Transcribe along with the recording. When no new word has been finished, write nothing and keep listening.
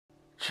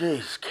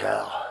Jeez,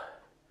 Cal.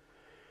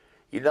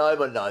 You know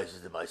my nose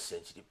is the most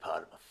sensitive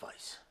part of my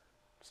face.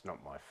 It's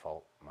not my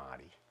fault,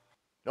 Marty.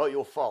 Not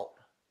your fault.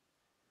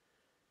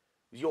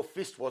 It was your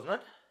fist, wasn't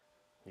it?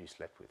 You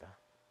slept with her.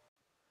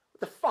 What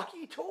the fuck are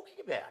you talking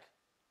about?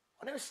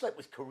 I never slept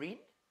with Corinne.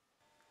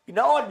 You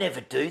know I'd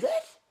never do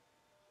that.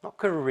 Not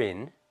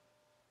Corinne.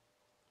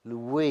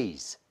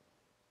 Louise.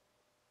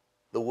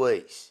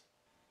 Louise.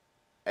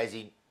 As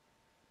in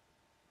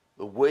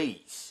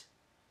Louise.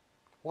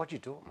 Why'd you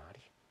do it,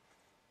 Marty?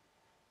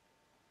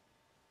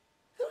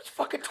 That was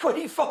fucking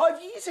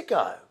 25 years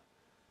ago.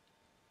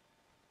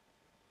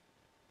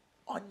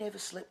 I never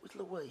slept with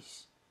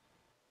Louise.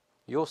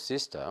 Your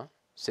sister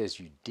says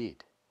you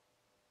did.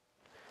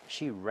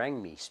 She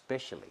rang me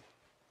specially.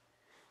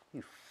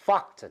 You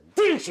fucked her,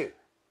 didn't you?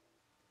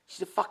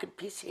 She's a fucking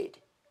pisshead.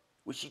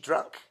 Was she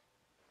drunk?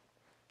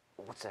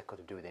 What's that got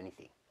to do with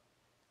anything?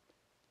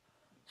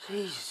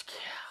 Jesus, Cal.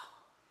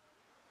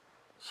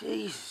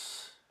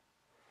 Jesus.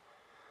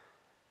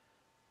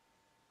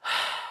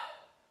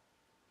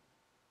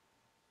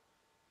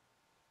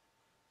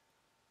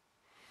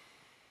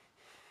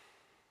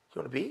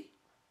 You want a beer?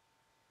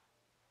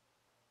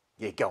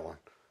 Yeah, go on.